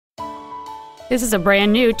This is a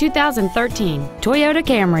brand new 2013 Toyota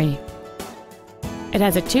Camry. It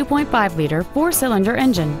has a 2.5-liter four-cylinder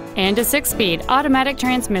engine and a 6-speed automatic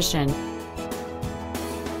transmission.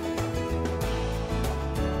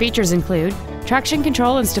 Features include traction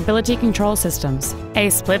control and stability control systems, a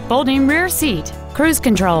split folding rear seat, cruise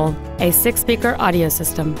control, a 6-speaker audio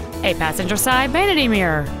system, a passenger side vanity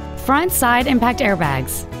mirror, front side impact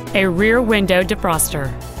airbags, a rear window defroster,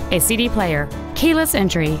 a CD player, keyless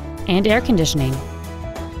entry, and air conditioning.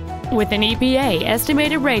 With an EPA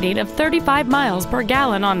estimated rating of 35 miles per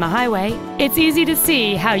gallon on the highway, it's easy to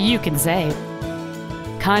see how you can save.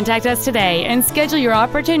 Contact us today and schedule your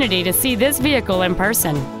opportunity to see this vehicle in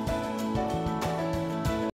person.